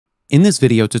In this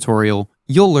video tutorial,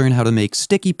 you'll learn how to make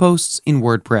sticky posts in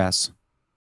WordPress.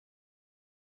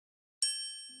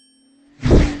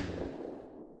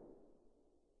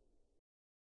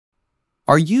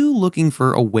 Are you looking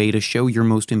for a way to show your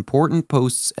most important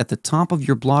posts at the top of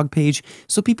your blog page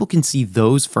so people can see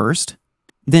those first?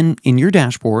 Then in your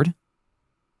dashboard,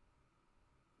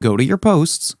 go to your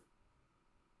posts,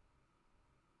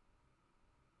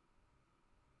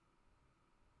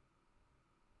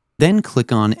 then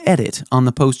click on Edit on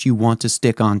the post you want to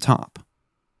stick on top.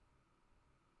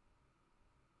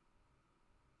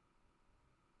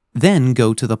 Then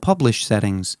go to the Publish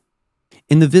settings.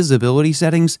 In the Visibility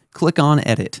settings, click on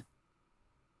Edit.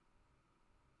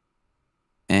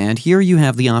 And here you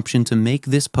have the option to make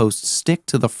this post stick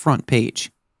to the front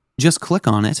page. Just click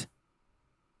on it,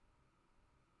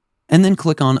 and then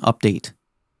click on Update.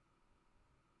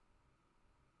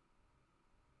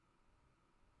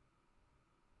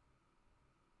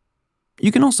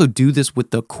 You can also do this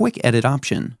with the Quick Edit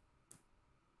option.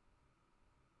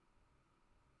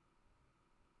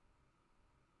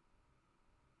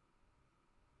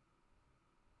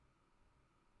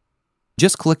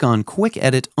 Just click on Quick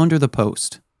Edit under the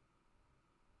post.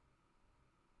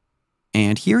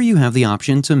 And here you have the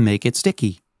option to make it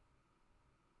sticky.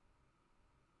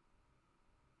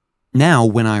 Now,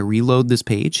 when I reload this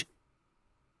page,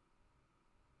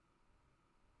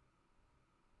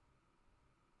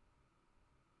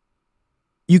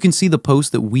 you can see the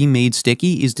post that we made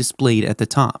sticky is displayed at the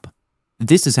top.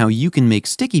 This is how you can make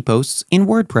sticky posts in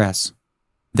WordPress.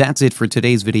 That's it for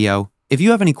today's video. If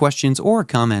you have any questions or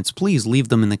comments, please leave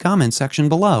them in the comments section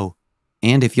below.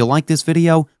 And if you like this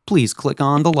video, please click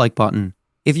on the like button.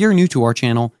 If you're new to our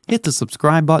channel, hit the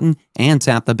subscribe button and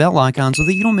tap the bell icon so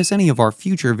that you don't miss any of our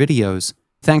future videos.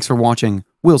 Thanks for watching.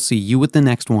 We'll see you with the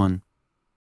next one.